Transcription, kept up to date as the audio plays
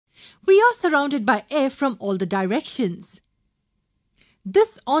we are surrounded by air from all the directions.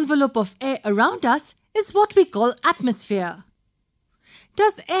 This envelope of air around us is what we call atmosphere.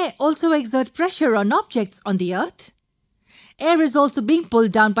 Does air also exert pressure on objects on the Earth? Air is also being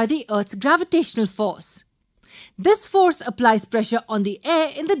pulled down by the Earth's gravitational force. This force applies pressure on the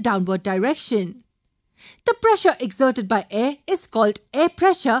air in the downward direction. The pressure exerted by air is called air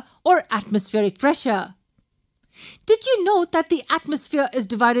pressure or atmospheric pressure. Did you know that the atmosphere is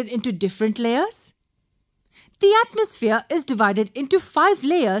divided into different layers? The atmosphere is divided into 5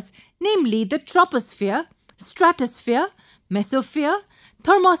 layers, namely the troposphere, stratosphere, mesosphere,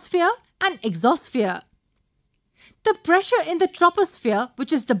 thermosphere and exosphere. The pressure in the troposphere,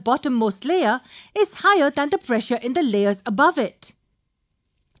 which is the bottommost layer, is higher than the pressure in the layers above it.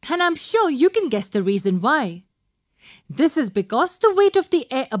 And I'm sure you can guess the reason why. This is because the weight of the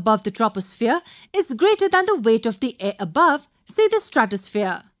air above the troposphere is greater than the weight of the air above, say, the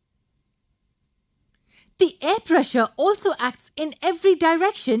stratosphere. The air pressure also acts in every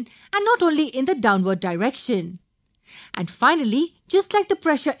direction and not only in the downward direction. And finally, just like the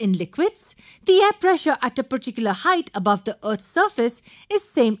pressure in liquids, the air pressure at a particular height above the Earth's surface is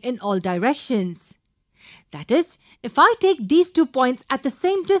same in all directions. That is, if I take these 2 points at the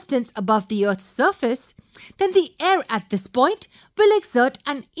same distance above the Earth's surface, then the air at this point will exert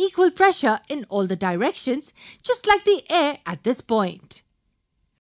an equal pressure in all the directions, just like the air at this point.